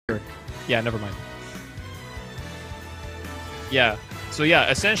Yeah, never mind. Yeah. So yeah,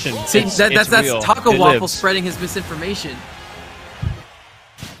 Ascension. See, that's real. Taco It Waffle lives. spreading his misinformation.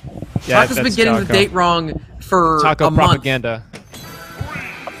 Yeah, Taco's been getting the date wrong for Taco a month. propaganda.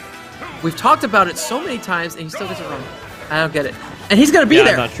 We've talked about it so many times, and he still gets it wrong. I don't get it. And he's gonna be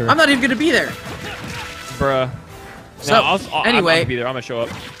there. I'm not sure. I'm not even gonna be there. Bruh. So No, anyway, I'm gonna be there. I'm gonna show up.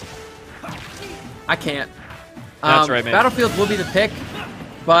 I can't. That's right, man. Battlefield will be the pick,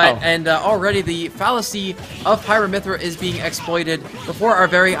 but already the fallacy of Pyra Mythra is being exploited before our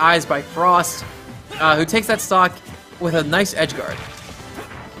very eyes by Frost, who takes that stock with a nice edge guard.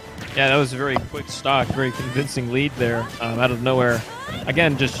 Yeah, that was a very quick stock, very convincing lead there out of nowhere.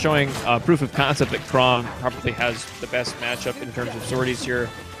 Again, just showing proof of concept that Chrom probably has the best matchup in terms of sorties here.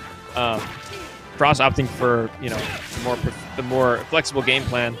 Frost opting for the more flexible game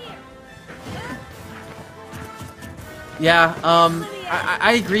plan. Yeah,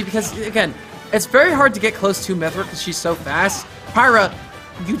 I agree because again, it's very hard to get close to Mythra because she's so fast. Pyra,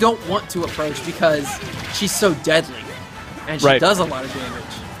 you don't want to approach because she's so deadly, and she does a lot of damage.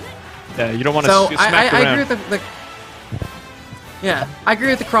 Yeah, you don't want to smack around. I agree with the yeah, I agree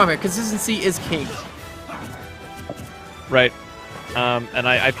with the Chrom here. Consistency is king. Right. And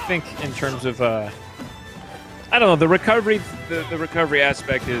I think in terms of I don't know, the recovery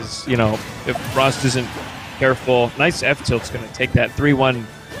aspect is, if Frost isn't careful, nice F tilt's going to take that 3-1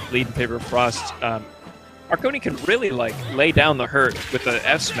 lead in favor of Frost. Arconi can really lay down the hurt with the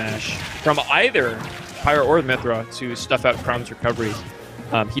F smash from either Pyra or Mythra to stuff out Chrom's recovery.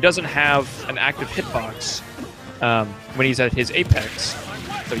 He doesn't have an active hitbox when he's at his apex,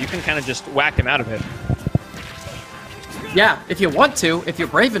 so you can kind of just whack him out of it. Yeah, if you want to, if you're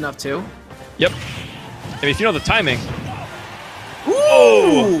brave enough to. Yep. I mean, if you know the timing. Ooh!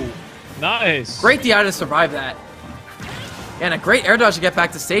 Oh, nice. Great DI to survive that. And a great air dodge to get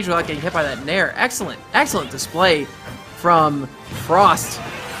back to stage without getting hit by that nair. Excellent, excellent display from Frost.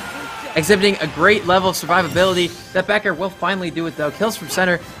 Exhibiting a great level of survivability. That back air will finally do it, though. Kills from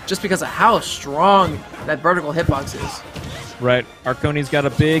center just because of how strong that vertical hitbox is. Right. Arconi's got a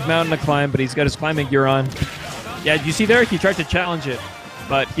big mountain to climb, but he's got his climbing gear on. Yeah, you see there? He tried to challenge it,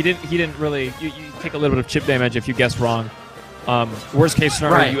 but he didn't really. You take a little bit of chip damage if you guess wrong. Worst case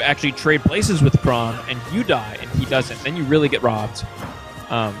scenario, you actually trade places with Chrom, and you die, and he doesn't. Then you really get robbed.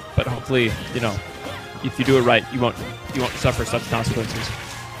 But hopefully, if you do it right, you won't suffer such consequences.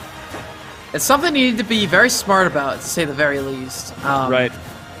 It's something you need to be very smart about, to say the very least. Right.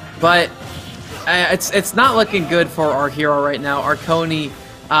 But it's not looking good for our hero right now. Arconi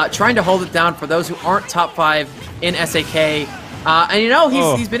trying to hold it down for those who aren't top 5 in SAK.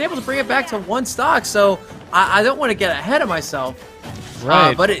 And he's been able to bring it back to 1 stock, so I don't want to get ahead of myself.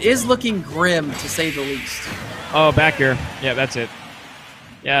 Right. But it is looking grim, to say the least. Oh, back here. Yeah, that's it.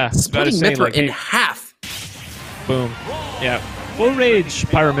 Yeah. Splitting Mythra in half. Boom. Yeah. Full rage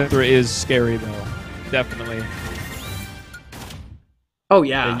Pyra Mythra is scary, though. Definitely. Oh,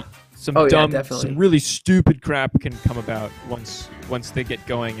 yeah. Some really stupid crap can come about once they get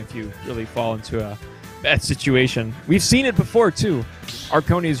going if you really fall into a bad situation. We've seen it before, too.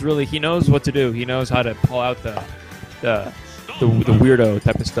 Arconi's really, he knows what to do. He knows how to pull out the weirdo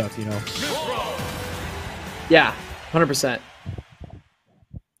type of stuff, Yeah, 100%.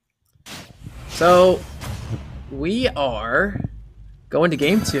 So, we are going to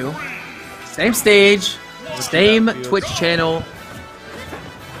game 2. Same stage, same Twitch channel,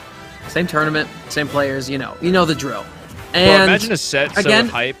 same tournament, same players, you know the drill. And imagine a set so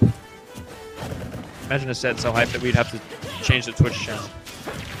hype. Imagine a set so hype that we'd have to change the Twitch channel.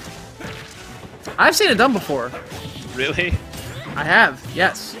 I've seen it done before. Really? I have,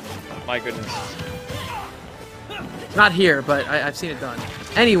 yes. My goodness. Not here, but I've seen it done.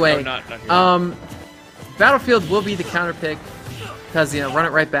 Anyway, not here. Battlefield will be the counter pick because run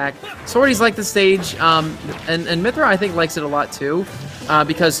it right back. Sorties like the stage, and Mythra I think likes it a lot too,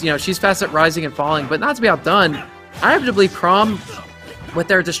 because she's fast at rising and falling. But not to be outdone, I have to believe Chrom, with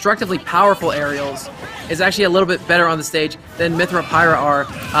their destructively powerful aerials, is actually a little bit better on the stage than Mythra Pyra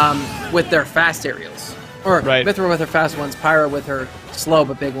are with their fast aerials. Or Mythra with her fast ones, Pyra with her slow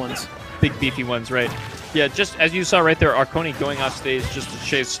but big ones. Big beefy ones, right? Yeah, just as you saw right there, Arconi going off stage just to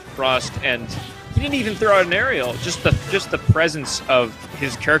chase Frost, and he didn't even throw out an aerial. Just the presence of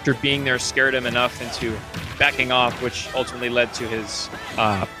his character being there scared him enough into backing off, which ultimately led to his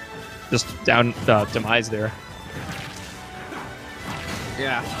demise there.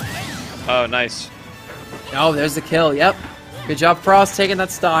 Yeah. Oh, nice. Oh, there's the kill. Yep. Good job, Frost, taking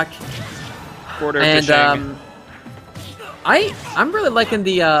that stock. And I'm really liking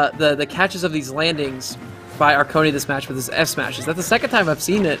the catches of these landings by Arconi this match with his F smashes. That's the second time I've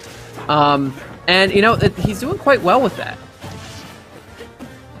seen it. And you know he's doing quite well with that.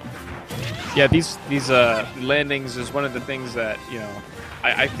 Yeah, these landings is one of the things that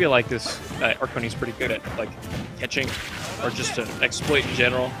I feel like this Arconi's pretty good at, like catching or just to exploit in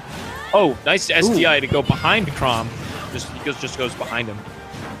general. Oh, nice SDI to go behind Chrom. Just goes behind him.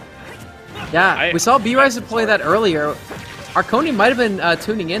 Yeah, we saw B-Rise deploy that earlier. Arconi might have been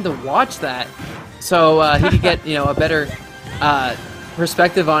tuning in to watch that, so he could get a better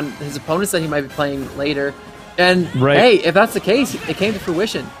perspective on his opponents that he might be playing later. And hey, if that's the case, it came to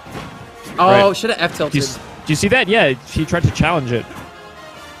fruition. Oh, should have F-tilted. Do you see that? Yeah, he tried to challenge it.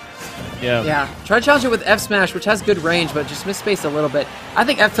 Yeah. Yeah, try to challenge it with F-Smash, which has good range, but just misspaced a little bit. I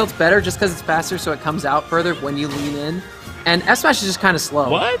think F-tilt's better just because it's faster, so it comes out further when you lean in. And F-Smash is just kind of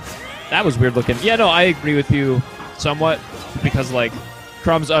slow. What? That was weird looking. Yeah, no, I agree with you somewhat because, like,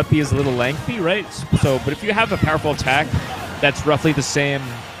 Chrom's up B is a little lengthy, right? So, but if you have a powerful attack that's roughly the same,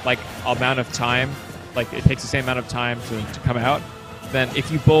 like, amount of time, like, it takes the same amount of time to come out, then if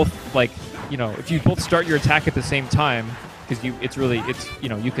you both, like, if you both start your attack at the same time, because you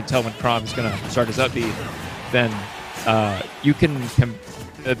can tell when Chrom is gonna start his up B, then you can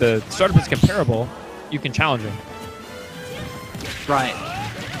the startup is comparable. You can challenge him. Right.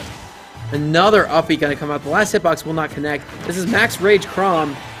 Another up B gonna come out. The last hitbox will not connect. This is Max Rage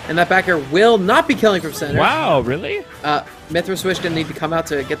Chrom, and that backer will not be killing from center. Wow, really? Mythra Switch gonna need to come out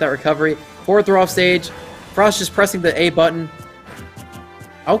to get that recovery. Forward throw off stage. Frost just pressing the A button.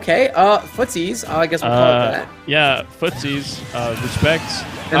 Okay, footsies. I guess we'll call it that. Yeah, footsies. Respect.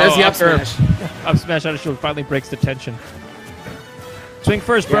 And there's the up smash. Up smash out of shield finally breaks the tension. Swing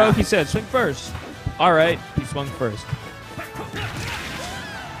first, bro, Yeah. he said. Swing first. All right, he swung first.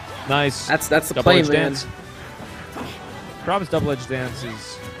 Nice. That's the play, man. Dance. Chrom's double-edged dance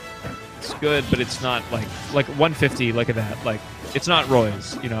it's good, but it's not like 150. Look at that. Like, it's not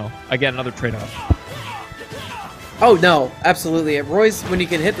Roy's, Again, another trade-off. Oh, no, absolutely. Roy's, when you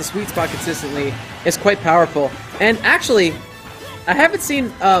can hit the sweet spot consistently, is quite powerful. And actually, I haven't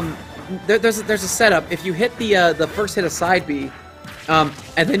seen... there's a setup. If you hit the first hit of side B, and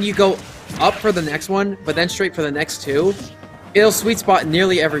then you go up for the next one, but then straight for the next two, it'll sweet spot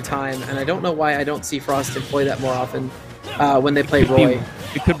nearly every time. And I don't know why I don't see Frost employ that more often when they play Roy.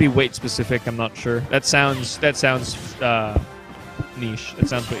 It could be weight specific. I'm not sure. That sounds niche. It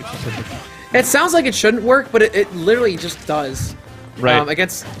sounds weight specific. It sounds like it shouldn't work, but it literally just does. Right.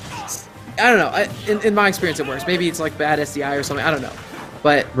 Against, I don't know. In my experience, it works. Maybe it's like bad SDI or something. I don't know.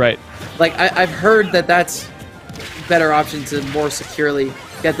 But right. Like I've heard that's a better option to more securely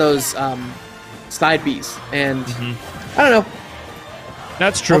get those side Bs. And I don't know.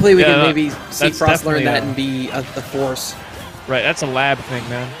 That's true. Hopefully we can maybe see Frost learn that and be a force. Right. That's a lab thing,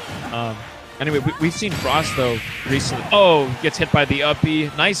 man. Anyway, we've seen Frost, though, recently. Oh, gets hit by the up B.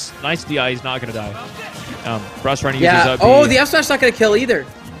 Nice DI. He's not going to die. Frost trying to use his up B. Oh, the up smash not going to kill either.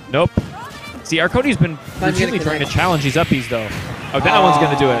 Nope. See, Arconi's been routinely trying to challenge these up Bs, though. Oh, that one's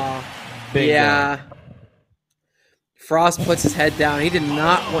going to do it. Big yeah. Frost puts his head down. He did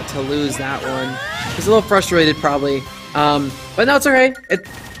not want to lose that one. He's a little frustrated, probably. But no, it's okay.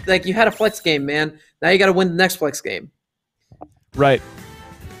 Like, you had a flex game, man. Now you got to win the next flex game. Right.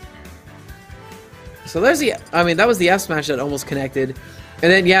 So there's that was the F smash that almost connected.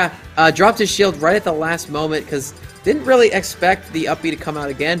 And then, dropped his shield right at the last moment because didn't really expect the up B to come out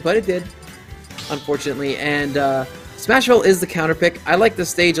again, but it did, unfortunately. And Smashville is the counter pick. I like the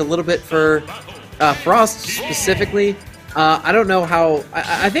stage a little bit for Frost specifically. I don't know how...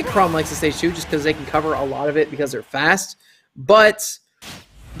 I think Chrom likes the stage too just because they can cover a lot of it because they're fast. But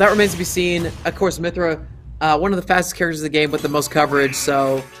that remains to be seen. Of course, Mythra, one of the fastest characters of the game with the most coverage,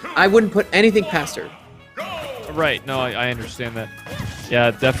 so I wouldn't put anything past her. Right. No, I understand that.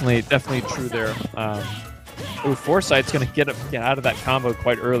 Yeah, definitely true there. Foresight's going to get out of that combo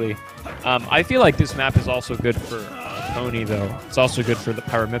quite early. I feel like this map is also good for Arconi, though. It's also good for the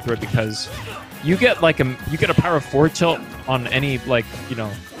Pyra Mythra because you get a power 4 tilt on any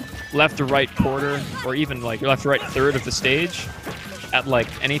left to right quarter or even like left to right third of the stage at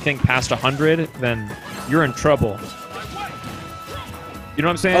anything past 100, then you're in trouble. You know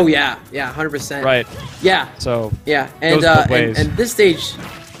what I'm saying? Oh yeah, 100%. Right. Yeah. So yeah, and this stage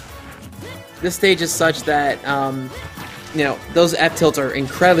is such that those F tilts are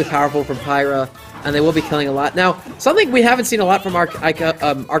incredibly powerful from Pyra, and they will be killing a lot. Now, something we haven't seen a lot from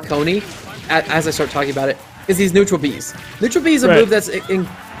Arconi, as I start talking about it, is these neutral Bs. Neutral B is a move that's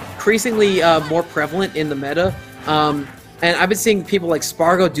increasingly more prevalent in the meta, and I've been seeing people like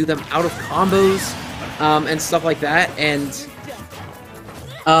Spargo do them out of combos and stuff like that, and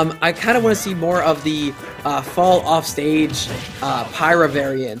I kind of want to see more of the fall off stage Pyra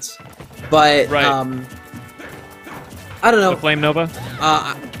variant, but Right. I don't know. The Flame Nova?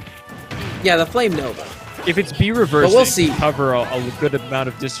 Yeah, the Flame Nova. If it's B reversed, we'll it see. can cover a good amount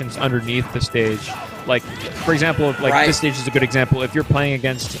of distance underneath the stage. Like, for example, like this stage is a good example. If you're playing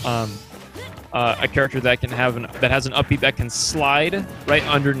against a character that can have that has an upbeat that can slide right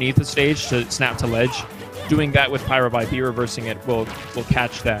underneath the stage to snap to ledge, doing that with Pyra by B reversing it will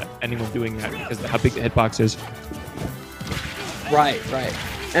catch that. Anyone doing that because of how big the hitbox is. Right.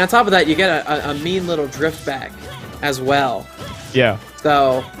 And on top of that, you get a mean little drift back as well. Yeah.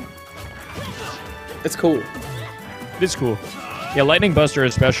 So it's cool. It is cool. Yeah, Lightning Buster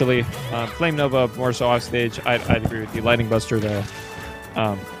especially. Flame Nova more so off stage. I'd agree with you. Lightning Buster though,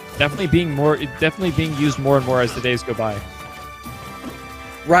 definitely being used more and more as the days go by.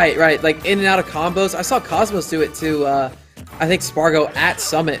 Right. Like in and out of combos. I saw Cosmos do it to I think Spargo at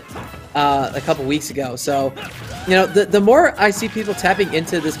Summit a couple weeks ago. So, you know, the more I see people tapping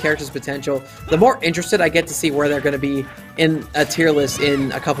into this character's potential, the more interested I get to see where they're going to be in a tier list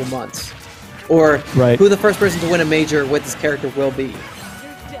in a couple months. Or who the first person to win a major with this character will be.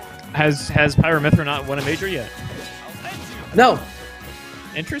 Has Pyra Mythra not won a major yet? No.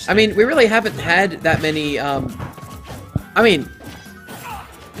 Interesting. I mean, we really haven't had that many. I mean,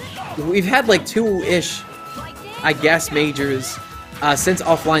 we've had like 2-ish, I guess, majors since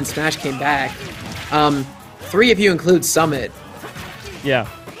Offline Smash came back. 3 if you include Summit. Yeah.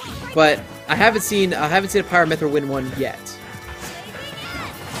 But I haven't seen a Pyra Mythra win one yet.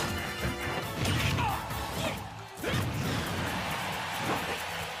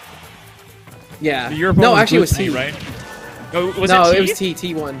 Yeah. No, actually it was T. Right? Oh, was no, it T? it was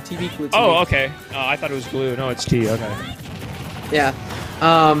T. T1. TV Glue T. Oh, okay. I thought it was Glue. No, it's T. Okay. Yeah.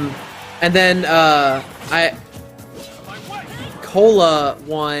 And then Cola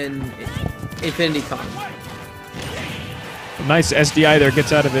won Infinity Con. Nice SDI there.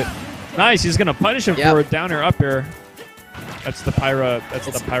 Gets out of it. Nice. He's gonna punish him for a down air up air. That's the Pyra. That's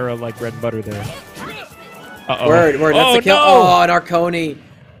the Pyra like bread and butter there. Uh-oh. Word. That's the kill. No! Oh, and Arconi.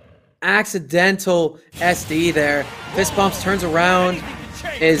 Accidental SD there. Fist bumps, turns around,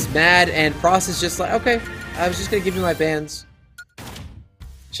 is mad, and Frost is just like, okay, I was just gonna give you my bands.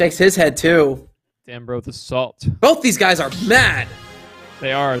 Shakes his head too. Damn, bro, the salt. Both these guys are mad.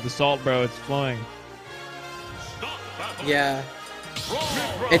 They are. The salt, bro. It's flowing. Yeah.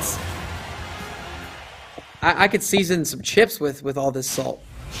 It's... I could season some chips with all this salt.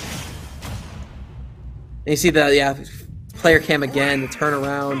 And you see the, player cam again, the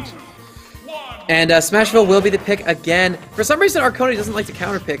turnaround. And Smashville will be the pick again. For some reason, Arconi doesn't like to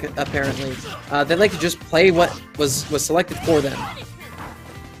counter pick, apparently. They like to just play what was selected for them.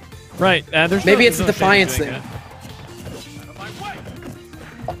 Right. Maybe it's a Defiance thing.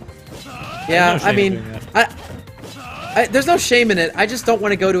 Yeah, I mean, there's no shame in it. I just don't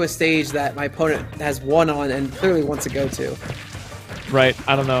want to go to a stage that my opponent has won on and clearly wants to go to. Right.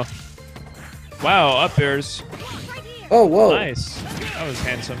 I don't know. Wow, up airs. Oh, whoa. Nice. That was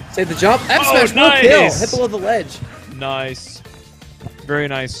handsome. Save the jump. F smash, no kill. Hit below the ledge. Nice. Very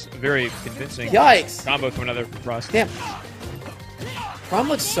nice. Very convincing. Yikes. Combo coming out there from Frost. Damn. Chrom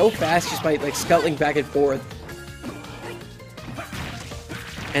looks so fast just by like scuttling back and forth.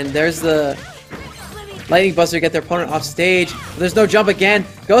 And there's the Lightning Buster to get their opponent off stage. There's no jump again.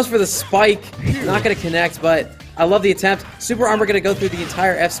 Goes for the spike. Not going to connect, but I love the attempt. Super Armor going to go through the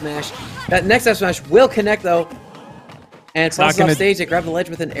entire F smash. That next F smash will connect though. And Frost is off stage. They grab the ledge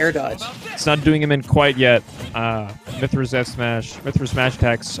with an air dodge. It's not doing him in quite yet. Mythra's F smash. Mythra's smash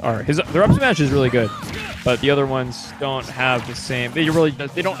attacks are their up smash is really good, but the other ones don't have the same. They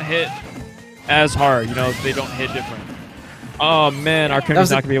don't hit as hard. You know, they don't hit different. Oh man,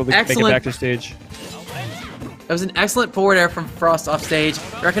 Arconi's not gonna be able to make it back to stage. That was an excellent forward air from Frost off stage.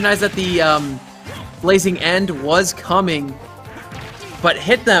 Recognize that the Blazing End was coming, but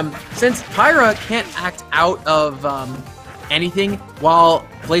hit them. Since Pyra can't act out of anything while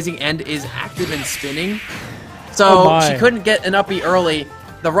Blazing End is active and spinning, so she couldn't get an uppy early.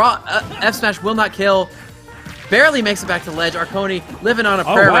 The raw F smash will not kill. Barely makes it back to ledge. Arconi living on a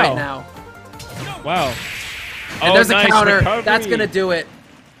prayer right now. Wow. And there's a counter. Recovery. That's gonna do it.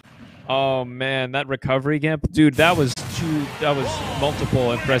 Oh man, that recovery gimp, dude. That was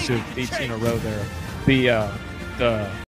multiple impressive beats in a row there. The